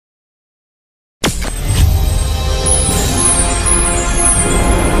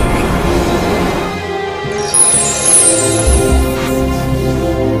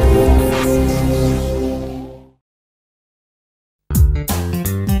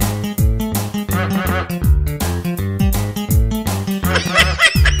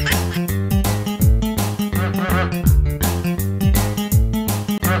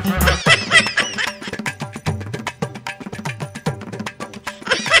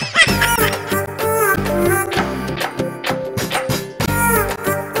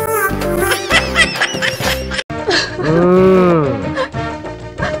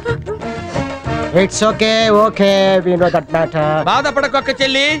It's okay okay we know that matter. బాధపడకొక్క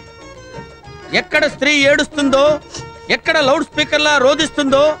చెల్లి. ఎక్కడ స్త్రీ ఏడుస్తుందో, ఎక్కడ లౌడ్ స్పీకర్ లా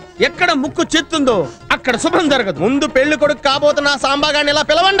రోదిస్తుందో, ఎక్కడ ముక్కు చెత్తుందో అక్కడ శుభం జరగదు. ముందు పెళ్లి కొడుకు కాబోతున్న సాంబాగాన్ని ఇలా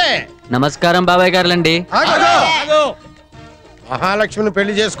పిలవండి. నమస్కారం బాబాయ్ గారులండి. మహాలక్ష్మిని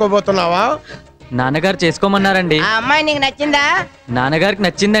పెళ్లి చేసుకోబోతున్నావా? నాన్నగారు చేసుకోమన్నారండి. అమ్మాయి నీకు నచ్చిందా? నాన్నగారికి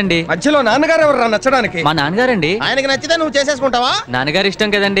నచ్చిందండి. మధ్యలో నాన్నగారు ఎవరు నచ్చడానికి? మా నాన్నగారండి. ఆయనకి నచ్చితే నువ్వు చేసేసుకుంటావా? నాన్నగారు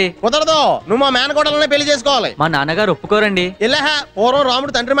ఇష్టం కదండి. కుదరదు, నువ్వు మా మేనకోడలనే పెళ్లి చేసుకోవాలి. మా నాన్నగారు ఒప్పుకోరండి. ఇలా పూర్వం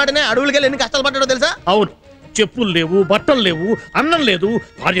రాముడు తండ్రి మాటనే అడవులకి వెళ్ళి ఎన్ని కష్టాలు పడ్డాడో తెలుసా? అవును, చెప్పులు లేవు, బట్టలు లేవు, అన్నం లేదు.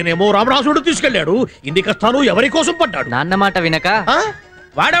 భార్యనేమో రామరాసుడు తీసుకెళ్లాడు. ఇన్ని కష్టాలు ఎవరి కోసం పడ్డాడు? నాన్న మాట వినక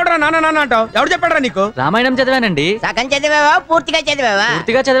వాడెవడరా నాన్న నాన్న అంటావు? ఎవడు చెప్పాడరా నీకు? రామాయణం చదివానండి. సగం చదివావా పూర్తిగా చదివావా?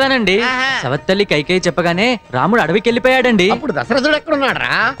 పూర్తిగా చదివానండి. సవత్తల్లి కైకేయి చెప్పగానే రాముడు అడవికి వెళ్ళిపోయాడండి. అప్పుడు దశరథుడు ఎక్కడున్నాడు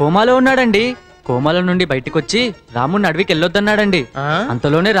రా? కోమాలో ఉన్నాడండి. కోమాల నుండి బయటకొచ్చి రాముడిని అడవికి వెళ్ళొద్దన్నాడండి.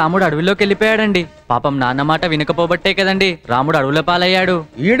 అంతలోనే రాముడు అడవిలోకి వెళ్ళిపోయాడండి. పాపం నాన్న మాట వినకపోబట్టే కదండి రాముడు అడవుల పాలయ్యాడు.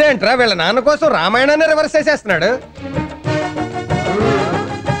 ఈడేంట్రా వీళ్ళ నాన్న కోసం రామాయణాన్ని రివర్స్ చేసేస్తున్నాడు.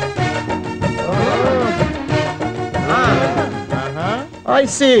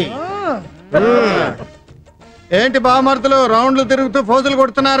 ఏంటి బామర్తులు రౌండ్లు తిరుగుతూ ఫోజులు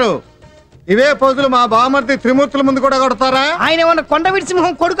కొడుతున్నారు? ఇవే పోజులు మా బామర్తి త్రిమూర్తుల ముందు కూడా కొడతారా? ఆయన ఏమన్నా కొండవీటి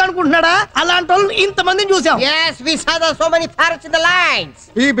సింహం కొడుకు అనుకుంటున్నాడా? అలాంటి వాళ్ళు ఇంతమందిని చూసాం.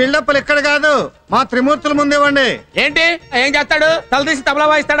 ఈ బిల్డప్లు ఇక్కడ కాదు, మా త్రిమూర్తుల ముందేవండి. ఏంటి ఏం చేస్తాడు? తల తీసి తబలా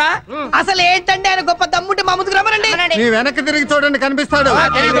వాయిస్తాడా? అసలు ఏంటంటే ఆయన గొప్ప దమ్ముంటే మా ముందుకు రమ్మనండి. మీ వెనక్కి తిరిగి చూడండి, కనిపిస్తాడు.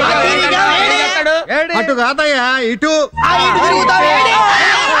 అటు కాదయ్యా, ఇటు.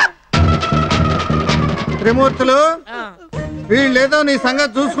 త్రిమూర్తులు వీళ్ళేదో నీ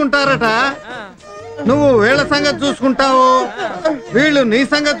సంగతి చూసుకుంటారట. నువ్వు వీళ్ళ సంగతి చూసుకుంటావు, వీళ్ళు నీ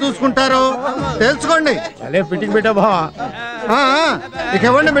సంగతి చూసుకుంటారు. తెలుసుకోండి. ఫిట్టింగ్ పెట్టా బా. ఇక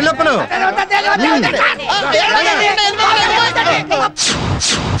ఇవ్వండి బిల్డప్పులు.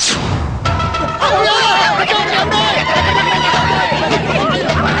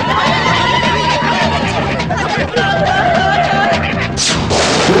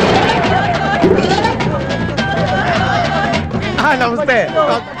 నమస్తే.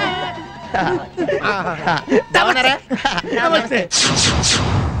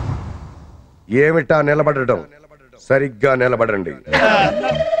 ఏమిటా నిలబడటం? సరిగ్గా నిలబడండి.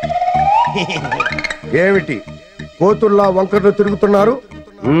 ఏమిటి కోతుల్లా వంకర్లు తిరుగుతున్నారు?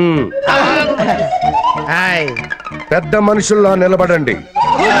 పెద్ద మనుషుల్లా నిలబడండి.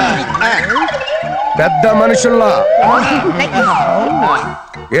 పెద్ద మనుషుల్లా.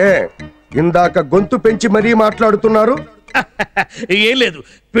 ఏ ఇందాక గొంతు పెంచి మరీ మాట్లాడుతున్నారు? ఏం లేదు,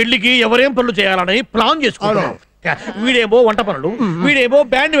 పెళ్లికి ఎవరేం పనులు చేయాలని ప్లాన్ చేసుకున్నాం. వీడేమో వంట పనులు, వీడేమో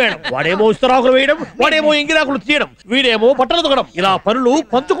బ్యాండ్ వేయడం, వాడేమో ఇస్తరాకులు వేయడం, వాడేమో ఇంగిరాకులు తీయడం, వీడేమో బట్టలు తొక్కడం. ఇలా పనులు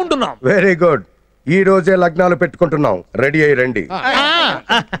పంచుకుంటున్నాం. Very good. ఈ రోజే లగ్నాలు పెట్టుకుంటున్నాం. రెడీ అయ్యి రండి.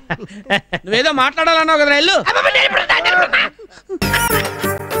 నువ్వేదో మాట్లాడాలన్నావు కదా, వెళ్ళు.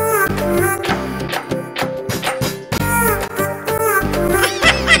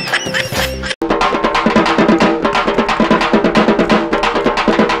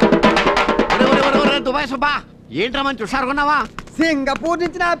 ఏంట్రా మంచి హుషారుకున్నావా? సింగపూర్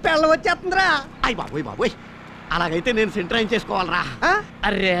నుంచి నా పిల్ల వచ్చేస్తుందిరా. అయ్య బాబోయ్ బాబోయ్, అలాగైతే నేను సెంటర్ చేసుకోవాలరా.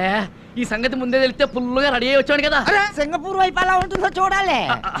 అరే ఈ సంగతి ముందే తెలిస్తే ఫుల్గా రెడీ అయ్యి వచ్చాడు కదా. సింగపూర్ వైపు ఎలా ఉంటుందో చూడాలి.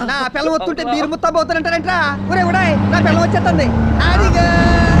 నా పిల్ల వస్తుంటే మీరు ముత్తబోతానంటారంటరా? ఒరే ఉడాయ్, నా పిల్ల వచ్చేస్తుంది. అదిగా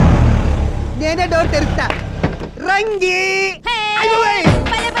నేనే డోర్ తెరుస్తా. రంగి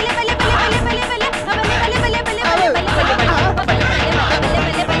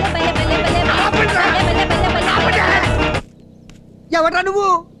ఎవరా నువ్వు?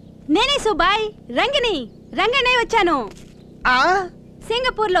 నేనే సుబాయ్, రంగిని రంగనే వచ్చాను.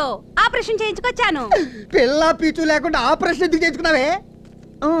 సింగపూర్ లో ఆపరేషన్ చేయించుకొచ్చాను. పిల్ల పీచు లేకుండా ఆపరేషన్ ఎందుకు చేయించుకున్నావే?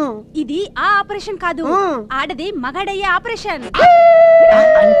 ఇది ఆ ఆపరేషన్ కాదు, ఆడది మగాడయ్యే ఆపరేషన్.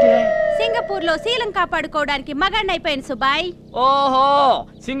 అంటే సింగపూర్ లో శీలం కాపాడుకోవడానికి మగాడిని అయిపోయాను సుబాయ్. ఓహో,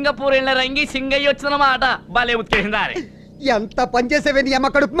 సింగపూర్ వెళ్ళిన రంగి సింగయ్య వచ్చినమాట. భలే ఉత్కేసిందా? ఎంత పనిచేసేవే నీ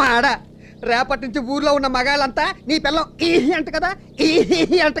అమ్మ కడుపు మాడ. రేపటి నుంచి ఊర్లో ఉన్న మగాళ్ళంతా నీ పిల్లం ఈ అంట కదా,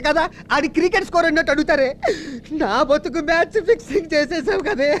 ఈ అంట కదా, అది క్రికెట్ స్కోర్ అన్నట్టు అడుగుతారే. నా బతుకు మ్యాచ్ ఫిక్సింగ్ చేసేసావు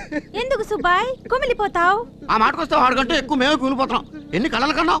కదే. ఎందుకు సుబాయ్ కుమిలిపోతావు? ఆ మాటకొస్తే వాడికంటే ఎక్కువ మేమే కూలిపోతున్నాం. ఎన్ని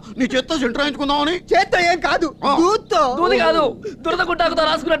కళలు కన్నావు నీ చేత్తో సెంటర్ వేయించుకుందామని. చేత్తో ఏం కాదు, దూత్తో. దూది కాదు, దురద గుట్టాకుతో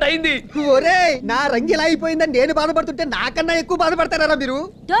రాసుకున్నట్టు అయింది. ఒరే, నా రంగిలా అయిపోయిందని నేను బాధపడుతుంటే నాకన్నా ఎక్కువ బాధపడతారా మీరు?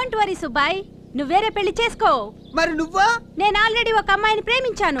 డోంట్ వరీ సుబాయ్, నువ్వు వేరే పెళ్లి చేసుకో. మరి నువ్వా? నేను ఆల్రెడీ ఒక అమ్మాయిని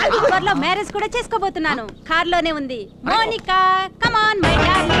ప్రేమించాను. త్వరలో మ్యారేజ్ కూడా చేసుకోబోతున్నాను. కార్ లోనే ఉంది. Monika, come on my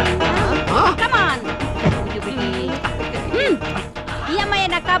darling, come on. ఈ అమ్మాయి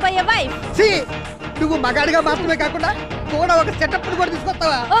నాకు కాబోయే వైఫ్. నువ్వు మగాడిగా మాత్రమే కాకుండా కూడా ఒక సెటప్ కూడా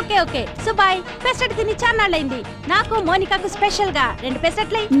తీసుకొస్తావా? ఓకే ఓకే సుబాయ్, పెసరట్ తిని చాన్నాళ్ళైంది. నాకు మోనికాకు స్పెషల్ గా 2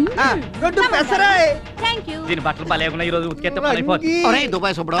 పెసరట్లే. థాంక్యూ. దీని బట్టలు బాలేకున్నా ఈ రోజు ఉతికేస్తే పలైపోతుంది. ఒరేయ్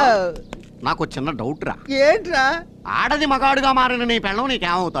దుబాయ్ సుబ్బడు, నాకు చిన్న డౌట్ రా. ఏంట్రా? ఆడది మగాడుగా మారిన నీ పెళ్ళం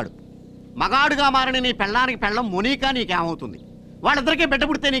నీకేమవుతాడు? మగాడుగా మారిన నీ పెళ్ళానికి పెళ్ళం మోనికా నీకేమవుతుంది? వాళ్ళిద్దరికీ బిడ్డ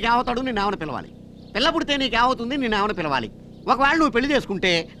పుడితే నీకేమవుతాడు? నిన్నేమని పిలవాలి? పిల్ల పుడితే నీకేమవుతుంది? నిన్నేమని పిలవాలి? ఒకవేళ నువ్వు పెళ్లి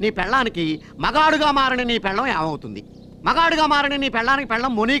చేసుకుంటే నీ పెళ్ళానికి మగాడుగా మారిన నీ పెళ్ళం ఏమవుతుంది? మగాడుగా మారిన నీ పెళ్ళానికి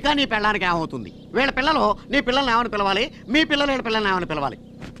పెళ్ళం మోనికా నీ పెళ్ళానికి ఏమవుతుంది? వీళ్ళ పిల్లలు నీ పిల్లల్ని ఏమని పిలవాలి? మీ పిల్లలు వీళ్ళ పిల్లల్ని ఏమని పిలవాలి?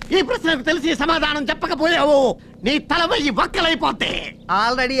 ఈ ప్రశ్నకు తెలిసి సమాధానం చెప్పకపోయావు నీ తల వెయ్యి వక్కలైపోతే.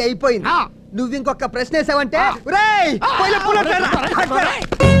 ఆల్రెడీ అయిపోయింది. నువ్వు ఇంకొక ప్రశ్న వేసావంటే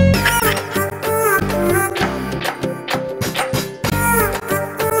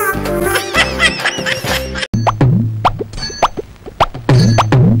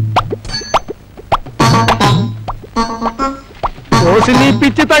నీ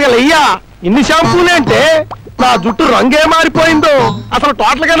పిచ్చి తగలయ్యా, ఇన్ని షాంపూలేంటే నా జుట్టు రంగే మారిపోయిందో, అసలు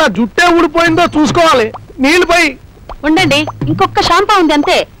టోటల్ గా నా జుట్టే ఊడిపోయిందో చూసుకోవాలి. నీళ్ళు పోయి ఉండండి, ఇంకొక షాంపూ ఉంది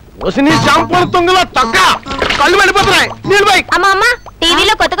అంతే. నీ షాంపూ తొంగలో తొక్క కళ్ళు వెళ్ళిపోతున్నాయి. నీళ్ళు పోయి. అమ్మా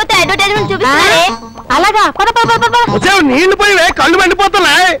టీవీలో కొత్త కొత్త అడ్వర్టైజ్మెంట్ చూపిస్తున్నారే. అలాగా వచ్చావు, నీళ్లు పోయి కళ్ళు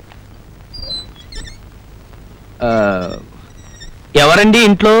మండిపోతున్నాయి. ఎవరండి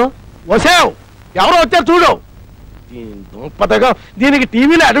ఇంట్లో? వచ్చావు, ఎవరో వచ్చారు చూడు. దుంపతగా దీనికి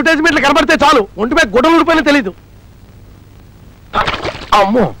టీవీలో అడ్వర్టైజ్మెంట్లు కనబడితే చాలు ఒంటిపై గుడ్డలు ఊడిపోయినా తెలీదు.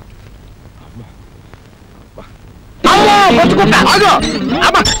 అమ్మో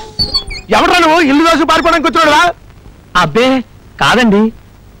ఎవడ్రా నువ్వు? ఇల్లు దోసి పారిపోవడానికి వచ్చాడురా? అబ్బే కాదండి,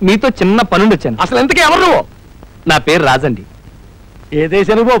 మీతో చిన్న పనుండి వచ్చాను. అసలు ఎంతకీ ఎవరు నువ్వు? నా పేరు రాజండి. ఏ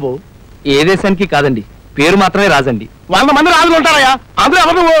దేశానికి బాబు? ఏ దేశానికి కాదండి, పేరు మాత్రమే రాజండి. 100 మంది రాజులు ఉంటారయ్యా, అందులో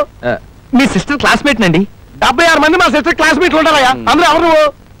ఎవరు నువ్వు? మీ సిస్టర్ క్లాస్మేట్ నండి. 76 మంది మా సిస్టర్ క్లాస్మేట్లు ఉంటారయ్యా, అందులో ఎవరు నువ్వు?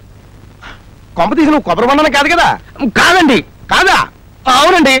 కొంప తీసి నువ్వు కొబ్బరి బండన కాదు కదా? కాదండి. కాదా?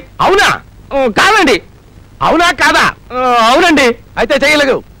 అవునండి. అవునా? కాదండి. అవునా కాదా? అవునండి. అయితే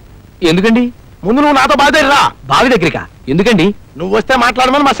చేయలేదు. ఎందుకండి? ముందు నువ్వు నాతో బాధ రా. బావి దగ్గరికా? ఎందుకండి? నువ్వు వస్తే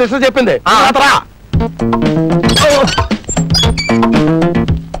మాట్లాడమని మా సిస్టర్ చెప్పింది.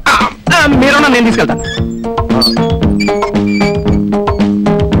 మీరున్నా, నేను తీసుకెళ్తాను.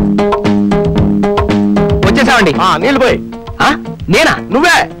 వచ్చేసామండి. నీళ్ళు పోయి. నేనా?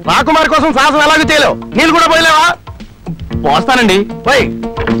 నువ్వే. రాకుమారి కోసం సాహసం ఎలాగో చేయలేవు, నీళ్ళు కూడా పోయలేవా? పోస్తానండి. పోయి.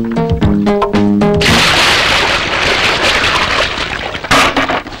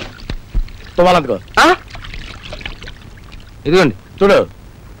 తువ్వాలందుకో. ఇదిగోండి చూడు.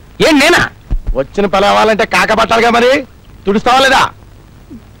 ఏం నేనా? వచ్చిన పని అవ్వాలంటే కాక పట్టాలిగా, మరి తుడుస్తావా లేదా?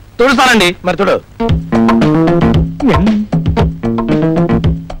 తుడుస్తానండి. మరి చూడు.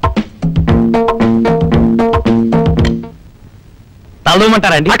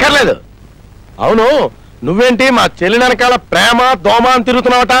 తలదూమంటారండి? అక్కర్లేదు. అవును, నువ్వేంటి మా చెల్లి వెనకాల ప్రేమ దోమ అని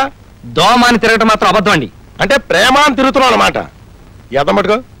తిరుగుతున్నావట? దోమ అని తిరగటం మాత్రం అబద్ధం అండి. అంటే ప్రేమ అని తిరుగుతున్నావు అన్నమాట.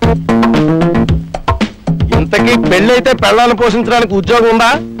 ఎదమటుకో. ఇంతకీ పెళ్లి అయితే పెళ్ళాలను పోషించడానికి ఉద్యోగం ఉందా?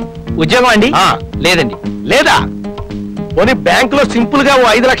 ఉద్యోగం అండి? లేదండి. లేదా? పోనీ బ్యాంకులో సింపుల్ గా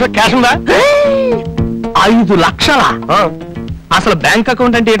 5 లక్షల క్యాష్ ఉందా? 5 లక్షలా? అసలు బ్యాంక్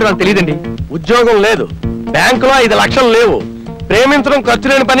అకౌంట్ అంటే ఏంటో నాకు తెలియదండి. ఉద్యోగం లేదు, బ్యాంకులో 5 లక్షలు లేవు. ప్రేమించడం ఖర్చు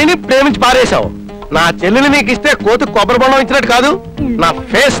లేని పనిని ప్రేమించి పారేశావు. నా చెల్లిని నీకు ఇస్తే కోతి కొబ్బరి బొండం ఇచ్చినట్టు కాదు. నా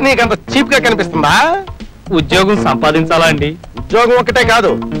ఫేస్ నీకంత చీప్ గా కనిపిస్తుందా? ఉద్యోగం సంపాదించాలా అండి? ఉద్యోగం ఒకటే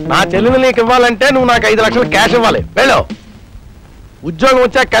కాదు, నా చెల్లిని నీకు ఇవ్వాలంటే నువ్వు నాకు 5 లక్షలు క్యాష్ ఇవ్వాలి. వెళ్ళు. ఉద్యోగం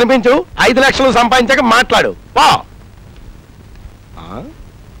వచ్చాక కనిపించు, 5 లక్షలు సంపాదించాక మాట్లాడు. పో.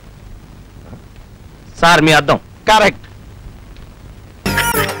 సార్ మీ అర్థం కరెక్ట్.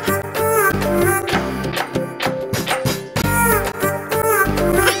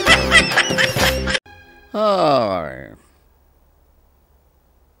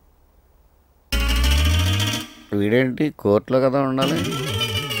 వీడేంటి కోర్టులో కదా ఉండాలి?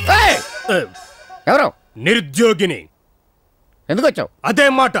 ఎవరు? నిరుద్యోగిని. ఎందుకు వచ్చావు? అదే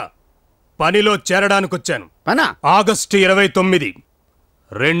మాట, పనిలో చేరడానికి వచ్చాను. పనా? ఆగస్టు 29,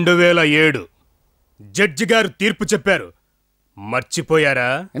 2007 జడ్జి గారు తీర్పు చెప్పారు. మర్చిపోయారా?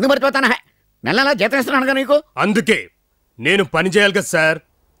 ఎందుకు మర్చిపోతానా? నెల నెలా జీతం ఇస్తున్నానుగా నీకు. అందుకే నేను పని చేయాలి కదా సార్.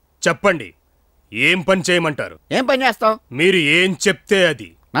 చెప్పండి, ఏం పని చేయమంటారు? ఏం పని చేస్తావు? మీరు ఏం చెప్తే అది.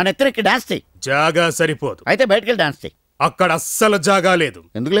 నా నెత్తిరెక్కి డాన్స్ చెయ్యి. జాగా సరిపోదు. అయితే బయటకెళ్ళి డాన్స్ చెయ్యి. అక్కడ అస్సలు జాగా లేదు.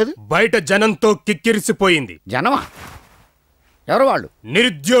 ఎందుకు లేదు? బయట జనంతో కిక్కిరిసిపోయింది. జనమా? ఎవరు వాళ్ళు?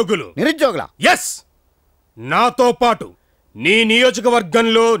 నిరుద్యోగులు. నిరుద్యోగులా? ఎస్, నాతో పాటు నీ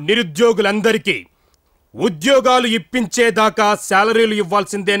నియోజకవర్గంలో నిరుద్యోగులందరికీ ఉద్యోగాలు ఇప్పించేదాకా శాలరీలు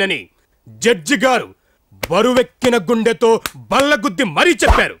ఇవ్వాల్సిందేనని జడ్జి గారు బరువెక్కిన గుండెతో బల్లగుద్ది మరీ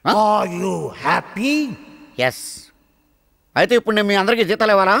చెప్పారు. అయితే ఇప్పుడు నేను మీ అందరికి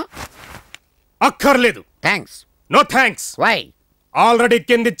జీతాలు ఇవ్వాలా? అక్కర్లేదు. Thanks. No thanks. Why? Already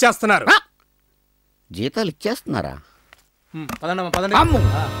కింద ఇచ్చేస్తున్నారు. జీతాలు ఇచ్చేస్తున్నారా?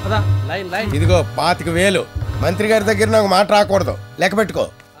 ఇదిగో 25,000 మంత్రి గారి దగ్గర నాకు మాట రాకూడదు, లెక్క పెట్టుకో.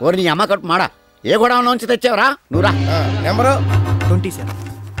 ఓరి నీ అమ్మ కట్టు మాడా, ఏ గొడవ నుంచి తెచ్చావరా? నువ్వురా. నెంబరు 27.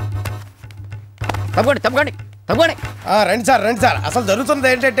 తప్పకండి. రండి సార్. అసలు జరుగుతున్నది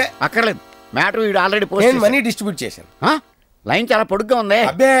ఏంటంటే అక్కర్లేదు, మ్యాటర్ వీడు ఆల్రెడీ మనీ డిస్ట్రిబ్యూట్ చేశాను. లైన్ చాలా పొడుగ్గా ఉంది.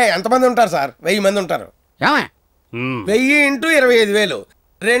 అబ్బే ఎంతమంది ఉంటారు సార్? 1000 మంది ఉంటారు. 1000 × 25,000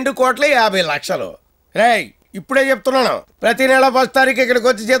 2,50,00,000. రేయ్ ఇప్పుడే చెప్తున్నాను, ప్రతి నెల 1వ తారీఖు ఇక్కడికి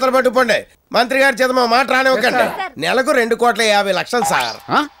వచ్చి జీతాలు పట్టుకోండి. మంత్రి గారి చేత మా మాట రానివ్వకండి. నెలకు 2,50,00,000 సార్.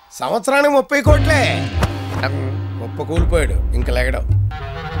 సంవత్సరానికి 30 కోట్లే. గొప్ప కూలిపోయాడు, ఇంకా లెగడం.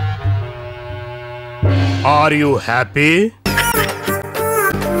 Are you happy?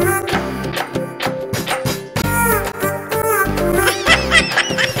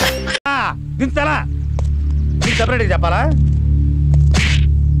 దించాలా? నీకు సపరేట్గా చెప్పాలా?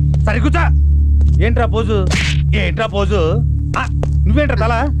 సరే కూర్చో. ఏంట్రా పోజు? నువ్వేంట్రా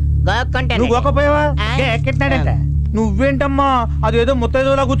తల? నువ్వు గోకపోయావా? ఎక్కెట్టినాడంట. నువ్వేంటమ్మా అదేదో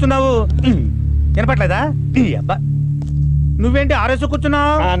ముత్తైదులా కూర్చున్నావు? వినపట్లేదా? అబ్బా నువ్వేంటి ఆరేసు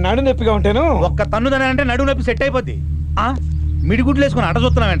కూర్చున్నావు? నడు నొప్పిగా ఉంటాను. ఒక్క తన్నుదనంటే నడుము నొప్పి సెట్ అయిపోద్ది. మిడిగుడ్లు వేసుకుని అట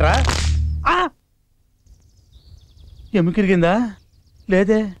చూస్తున్నావేంట్రా? ఎముకిరిగిందా?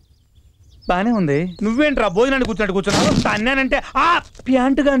 లేదే, బానే ఉంది. నువ్వేంట్రా భోజనాన్ని కూర్చున్నావు? తన్నానంటే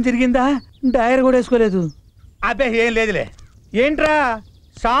ప్యాంటు కానీ తిరిగిందా? డైర్ కూడా వేసుకోలేదు. అబ్బే ఏం లేదులే. ఏంట్రా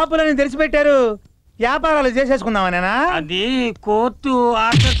షాపులని తెరిచిపెట్టారు, వ్యాపారాలు చేసేసుకుందామనేనా? అది కోర్టు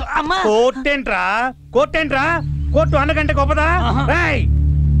కోర్టు అన్నకంటే గొప్పదా?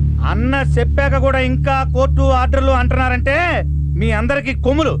 అన్న చెప్పాక కూడా ఇంకా కోర్టు ఆర్డర్లు అంటున్నారంటే మీ అందరికి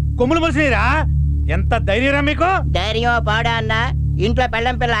కొమ్ములు మొలిసినరా? ఎంత ధైర్యరా మీకు? ధైర్యం పాడా అన్న, ఇంట్లో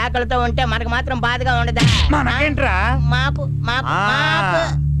పెళ్ళం పిల్ల ఆకలితో ఉంటే మనకు మాత్రం బాధగా ఉండదా? మనకేంట్రా?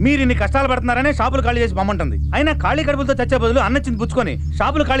 మీరు ఇన్ని కష్టాలు పడుతున్నారనే షాపులు ఖాళీ చేసి బొమ్మంటుంది. అయినా ఖాళీ కడుపులతో చచ్చే బదులు అన్నచ్చింది పుచ్చుకొని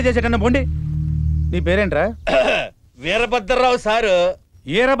షాపులు ఖాళీ చేసేటన్నా బోండి. నీ పేరేంట్రా? వీరభద్రరావు సారు.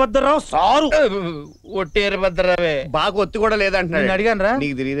 వీరభద్రరావు సారు? ఒట్టి వీరభద్రరావే. బాగా ఒత్తి కూడా లేదంటున్నాడు. అడిగాను రా.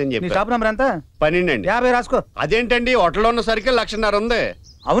 నీకు తెలియదని చెప్పి. షాప్ నంబర్ ఎంత? 12 50 రాసుకో. అదేంటండి హోటల్లో ఉన్న సరికి 1,50,000 ఉంది.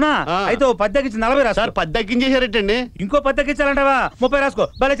 అవునా? అయితే 10 తగ్గించి 40 రాసుకో. సార్ 10 తగ్గించేశారటండి. ఇంకో 10 తగ్గించాలంటావా? 30 రాసుకో.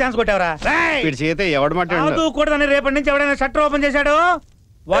 భలే ఛాన్స్ కొట్టావరా? చేత ఎవడ మాట కూడదని రేపటి నుంచి ఎవడైనా షట్టర్ ఓపెన్ చేశాడు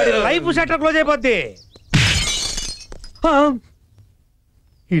వాడి లైఫ్ షట్టర్ క్లోజ్ అయిపోద్ది.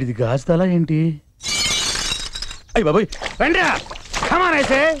 ఇది గాస్తాలా ఏంటి? అయ్య బాబోయ్, రండిరా. కమాన్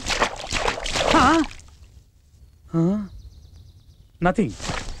అయితే. నథింగ్.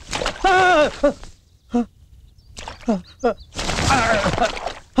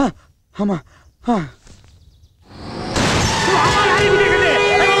 అమ్మా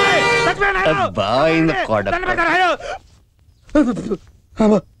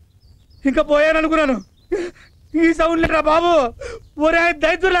ఇంకా పోయాననుకున్నాను. ఈ సౌండ్ లేరా బాబు? ఒరే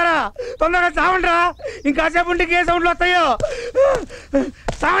దైతులారా, తొందరగా సావండ్రా. ఇంకాసేపు ఉంటే ఏ సౌండ్లు వస్తాయో.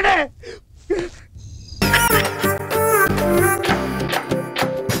 సావండే.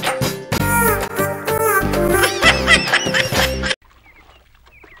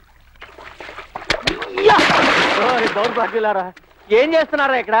 దౌర్భాగ్యులారా, ఏం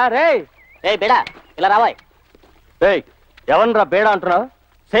చేస్తున్నారా ఇక్కడ? రే బేడా ఇలా రావాయ్. ఎవరిరా బేడా అంటున్నావు?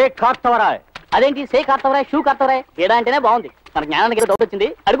 సే కార్తవరాయ్. అదేంటి సే కార్తవరాయ్, షూ కార్తవరాయ్? బేడా అంటేనే బాగుంది. మన జ్ఞానానికి డౌట్ వచ్చింది,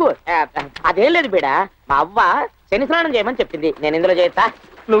 అడుగు. అదేం లేదు బేడా, మా అవ్వ శని స్నానం చేయమని చెప్పింది, నేను ఇందులో చేస్తా.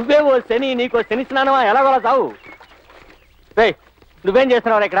 నువ్వేమో శని, నీకో శని స్నానమా? ఎలాగోలా చావు. నువ్వేం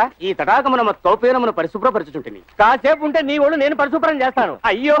చేస్తున్నావు ఇక్కడ? ఈ తటాకమున తోపేనమును పరిశుభ్రపరచుంటుంది. కాసేపు ఉంటే నీ ఒళ్ళు నేను పరిశుభ్రం చేస్తాను.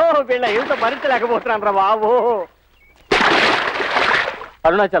 అయ్యో వీళ్ళ ఎంత భరించలేకపోతున్నాను రా బాబు.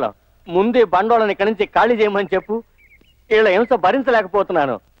 అరుణాచలం, ముందే బండోళ్ళని ఇక్కడి నుంచి ఖాళీ చేయమని చెప్పు. వీళ్ళ హింస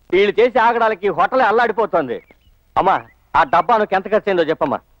భరించలేకపోతున్నాను. వీళ్ళు చేసి ఆగడానికి హోటలే అల్లాడిపోతుంది. అమ్మా, ఆ డబ్బాను ఎంత ఖర్చు అయిందో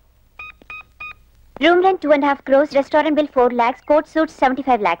చెప్పమ్మా. Room rent 2.5 crores, restaurant bill 4 lakhs, court suits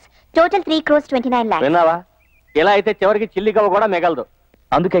 75 lakhs, total 3 crores 29 lakhs. విన్నావా? ఇలా అయితే చివరికి చిల్లి గవ్వ కూడా మిగలదు.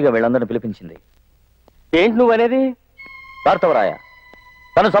 అందుకేగా వీళ్ళందరినీ పిలిపించింది. ఏంటి నువ్వనేది? కార్తవరాయ,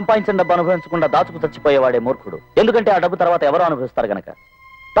 తను సంపాదించిన డబ్బు అనుభవించకుండా దాచుకు చచ్చిపోయేవాడే మూర్ఖుడు. ఎందుకంటే ఆ డబ్బు తర్వాత ఎవరో అనుభవిస్తారు గనక.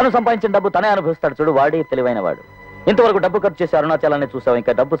 తను సంపాదించిన డబ్బు తనే అనుభవిస్తాడు చూడు, వాడే తెలివైన వాడు. ఇంతవరకు డబ్బు ఖర్చు చేసి అరుణాచలాన్ని చూసావు,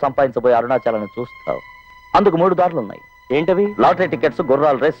 ఇంకా డబ్బు సంపాదించబోయే అరుణాచలాన్ని చూస్తావు. అందుకు 3 దారులు ఉన్నాయి. ఏంటవి? లాటరీ టికెట్స్,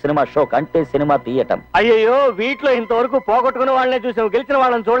 గుర్రాల రేస్, సినిమా షో, అంటే సినిమా తీయటం. అయ్యో, వీటిలో ఇంతవరకు పోగొట్టుకున్న వాళ్ళనే చూసావు, గెలిచిన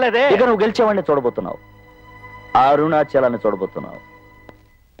వాళ్ళని చూడలేదే. ఇక నువ్వు గెలిచే వాళ్ళని చూడబోతున్నావు. అరుణాచలాన్ని చూడబోతున్నావు.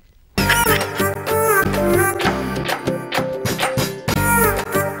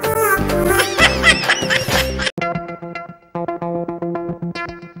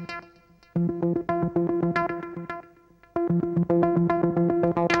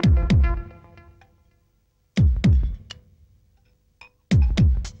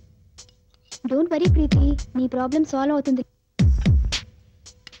 డోంట్ వరీ ప్రీతి, నీ ప్రాబ్లం సాల్వ్ అవుతుంది.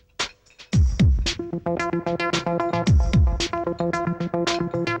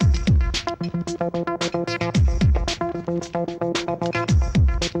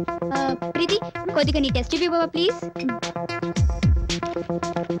 ప్రీతి, కొద్దిగా నీ టెస్ట్ ఇవ్వవా please?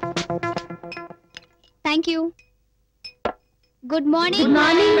 Thank you. Good morning. Good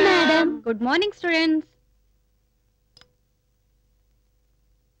morning madam. Good morning students.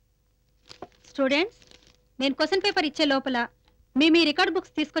 Students, నేను క్వశ్చన్ పేపర్ ఇచ్చే లోపల మీ రికార్డ్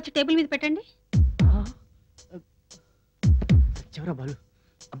బుక్స్ తీసుకొచ్చి టేబుల్ మీద పెట్టండి. చివరా బాలు,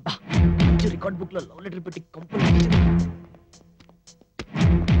 అబ్బా రికార్డ్ బుక్ లో లవ్ లెటర్ పెట్టి company.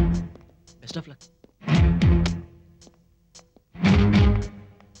 Best of luck.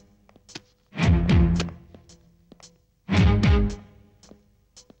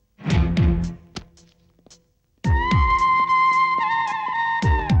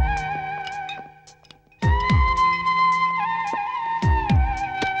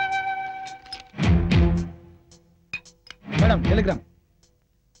 Madam Telegram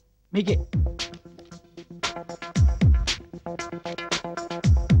మీకే.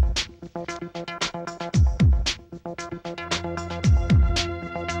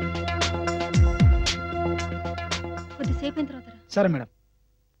 కొద్దిసేపు అయిన తర్వాత సరే మేడం.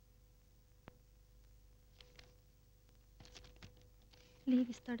 లీవ్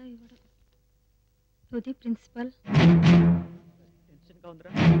ఇస్తాడో ఇవ్వడో. To principal. టెన్షన్గా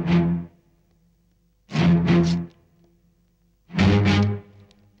ఉందిరా.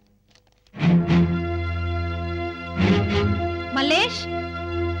 మల్లేష్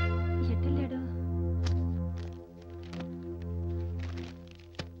ఎట్టలేడు.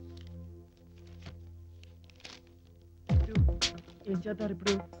 ఏం చేద్దారు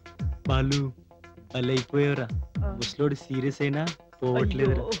ఇప్పుడు? బాలు భలే అయిపోయావురా. ముసలోడు సీరియస్ అయినా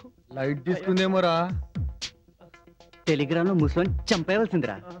పోవట్లేదురా. లైట్ తీసుకుందేమోరా. టెలిగ్రామ్ లో ముసలోని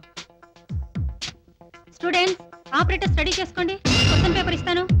చంపేయవలసిందిరా. స్టూడెంట్స్, ఆపరేటర్ స్టడీ చేసుకోండి. క్వశ్చన్ పేపర్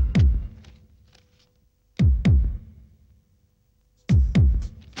ఇస్తాను.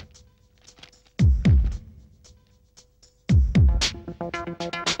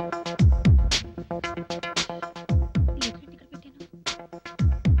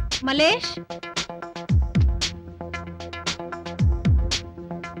 మల్లేష్,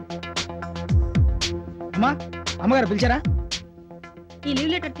 అమ్మా, అమ్మగారు పిలిచారా? ఈ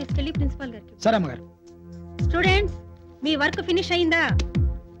లీవ్ లెటర్ తీసుకెళ్లి ప్రిన్సిపాల్ గారికి. సరే అమ్మగారు. స్టూడెంట్స్, మీ వర్క్ ఫినిష్ అయిందా?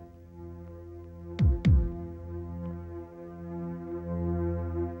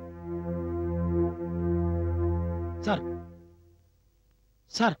 సార్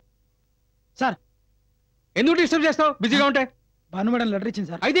సార్ సార్ ఎందుకు డిస్టర్బ్ చేస్తావు? బిజీగా ఉంటే. భాను మేడం లెటర్ ఇచ్చింది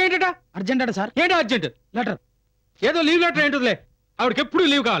సార్. అయితే ఏంటట? అర్జెంట్ అట సార్. ఏంటో అర్జెంట్ లెటర్? ఏదో లీవ్ లెటర్ ఏంటిదిలే. ఆవిడకి ఎప్పుడు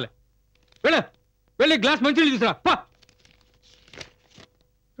లీవ్ కావాలి. వెళ్ళి గ్లాస్ మంచి తీసుకురా.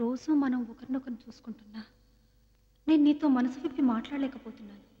 రోజు మనం ఒకరినొకరు చూసుకుంటున్నా. నేను నీతో మనసు విప్పి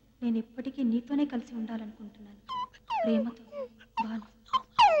మాట్లాడలేకపోతున్నాను. నేను ఎప్పటికీ నీతోనే కలిసి ఉండాలనుకుంటున్నాను. ప్రేమతో, భాను.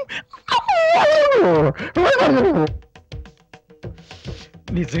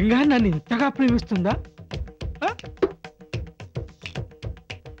 నిజంగా నన్ను ఇంతగా ప్రేమిస్తుందా?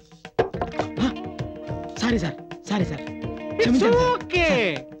 Sorry sir, sorry sir. It's okay,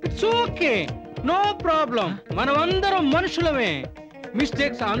 it's okay, no problem. మనమందరం మనుషులమే.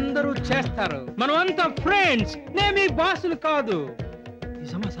 మిస్టేక్స్ అందరూ చేస్తారు. మనమంతా ఫ్రెండ్స్. నేను మీ బాసులు కాదు.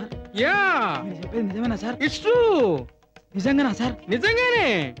 నిజమా సార్? యా, చెప్పేది నిజమేనా సార్? It's true. నిజంగానా సార్? నిజంగానే.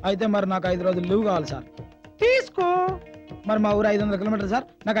 అయితే మరి నాకు 5 రోజులు లీవ్ కావాలి సార్. తీసుకో. మరి మా ఊరు 500 కిలోమీటర్ సార్.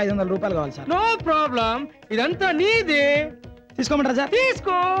 నాకు 500 రూపాయలు కావాలి సార్. నో ప్రాబ్లం, ఇదంతా నీదే. తీసుకోమంటారా సార్?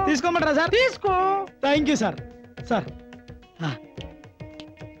 తీసుకో. తీసుకోమంటారా సార్? తీసుకో. Thank you sir. Sir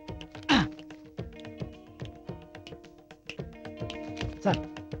sir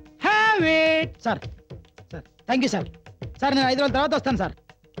have it. Sir sir thank you sir. Sir నేను 5 రోజుల తర్వాత వస్తాను సార్.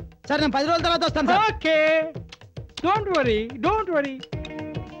 సార్ నేను 10 రోజుల తర్వాత వస్తాను sir. Okay, don't worry, don't worry.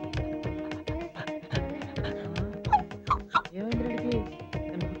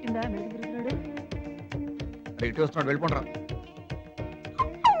 ఇటు వస్తున్నాడు, వెళ్ళిపోండ్రా.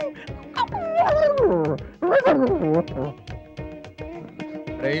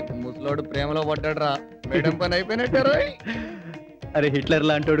 ముసలోడు ప్రేమలో పడ్డాడు రా. మేడం పని అయిపోయినట్టారా? అరే హిట్లర్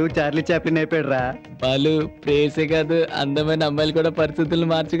లాంటోడు చార్లీ చాప్లిన్ అయిపోయాడు రా. వాళ్ళు ప్రేసే కాదు అందమైన అమ్మాయిలు కూడా పరిస్థితులు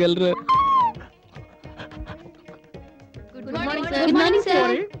మార్చగలరు. Good morning, sir.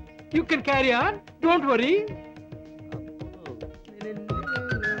 You can carry on. Don't worry.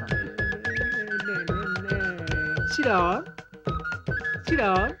 Sit down. Sit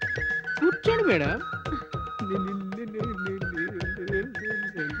down. కూర్చోండి మేడం.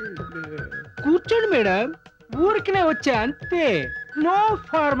 కూర్చోండి మేడం. ఊరికనే వచ్చా అంతే. No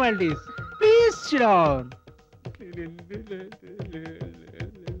formalities. Please SIT down.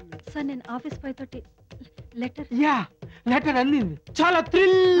 Sir నేను ఆఫీస్ బాయ్ తోటి లెటర్. యా లెటర్ అందింది. చాలా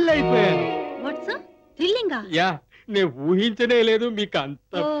థ్రిల్ అయిపోయాను. What sir థ్రిల్లింగా? యా నేను ఊహించనే లేదు మీకు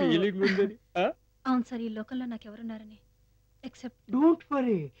అంత ఫీలింగ్ ఉందని. అవును సార్, ఈ లోకంలో నాకు ఎవరున్నారని. ఎక్సెప్ట్ డోంట్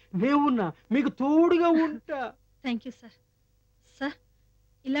వరీ, నేనున్నా మీకు తోడుగా ఉంటా. Thank you sir. సార్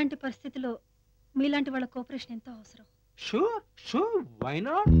ఇలాంటి పరిస్థితిలో మీలాంటి వాళ్ళ కోఆపరేషన్ ఎంతో అవసరం. Sure sure, why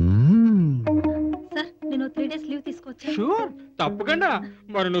not? Sir నేను 3 days లీవ్ తీసుకోవచ్చా? షూర్, తప్పకుండా.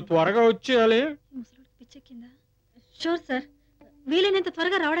 మరి నువ్వు త్వరగా వచ్చేయాలి. పిచ్చెక్కిందా? షూర్ సార్, వీలైనంత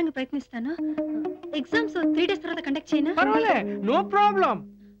త్వరగా రావడానికి ప్రయత్నిస్తాను. ఎగ్జామ్స్ 3 days తర్వాత కండక్ట్ చేయనా? పర్వాలే, no problem.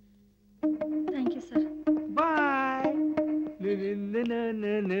 Thank you sir. Bye.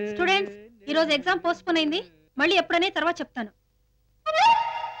 Students, ఈ రోజు ఎగ్జామ్ పోస్ట్పోన్ అయింది. మళ్ళీ ఎప్పుడనే తర్వాత చెప్తాను.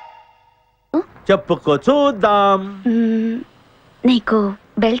 చెప్పుకో చూద్దాం. నీకు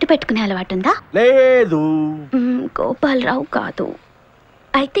బెల్ట్ పెట్టుకునే అలవాటు ఉందా? లేదు. గోపాలరావు కాదు.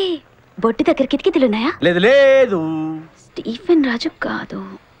 అయితే బొట్టి దగ్గర కిటికీలున్నాయా? లేదు లేదు. స్టీఫెన్ రాజు కాదు.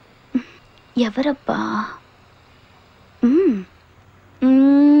 ఎవరబ్బా?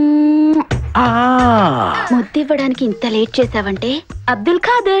 ముద్దివ్వడానికి ఇంత లేట్ చేసావంటే అబ్దుల్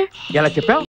ఖాదర్. ఎలా చెప్పావు?